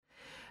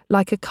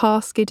Like a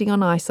car skidding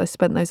on ice, I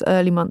spent those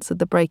early months of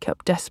the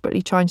breakup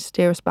desperately trying to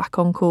steer us back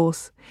on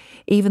course,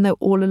 even though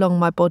all along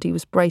my body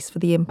was braced for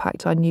the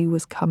impact I knew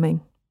was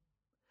coming.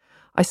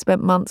 I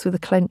spent months with a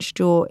clenched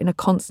jaw in a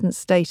constant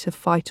state of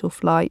fight or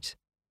flight,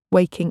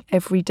 waking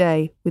every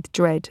day with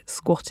dread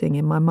squatting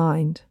in my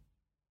mind.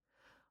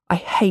 I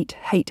hate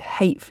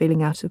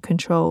feeling out of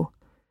control.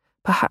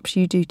 Perhaps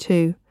you do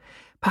too.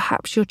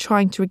 Perhaps you're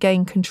trying to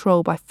regain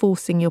control by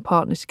forcing your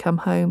partner to come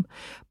home,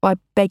 by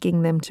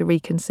begging them to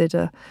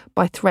reconsider,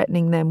 by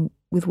threatening them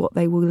with what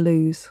they will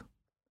lose.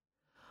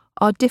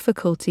 Our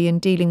difficulty in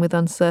dealing with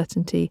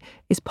uncertainty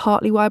is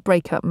partly why a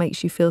breakup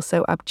makes you feel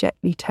so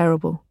abjectly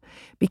terrible,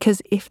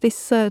 because if this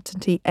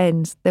certainty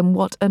ends, then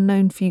what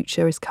unknown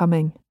future is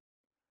coming?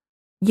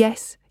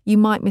 Yes, you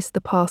might miss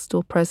the past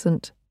or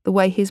present, the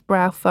way his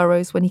brow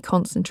furrows when he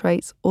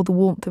concentrates, or the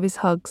warmth of his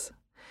hugs.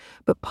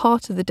 But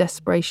part of the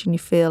desperation you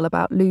feel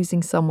about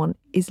losing someone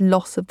is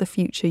loss of the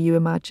future you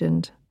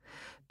imagined,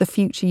 the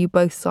future you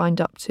both signed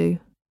up to.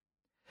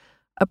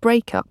 A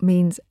breakup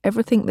means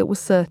everything that was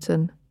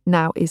certain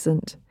now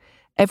isn't.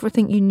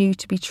 Everything you knew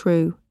to be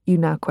true, you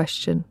now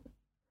question.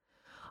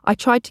 I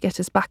tried to get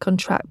us back on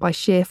track by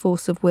sheer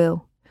force of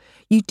will.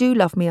 You do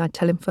love me, I'd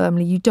tell him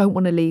firmly. You don't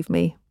want to leave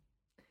me.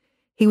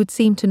 He would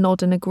seem to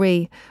nod and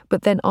agree,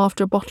 but then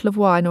after a bottle of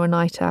wine or a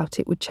night out,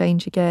 it would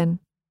change again.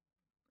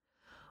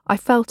 I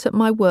felt at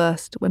my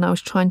worst when I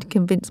was trying to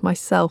convince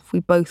myself we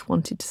both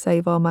wanted to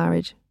save our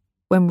marriage,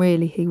 when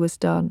really he was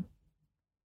done.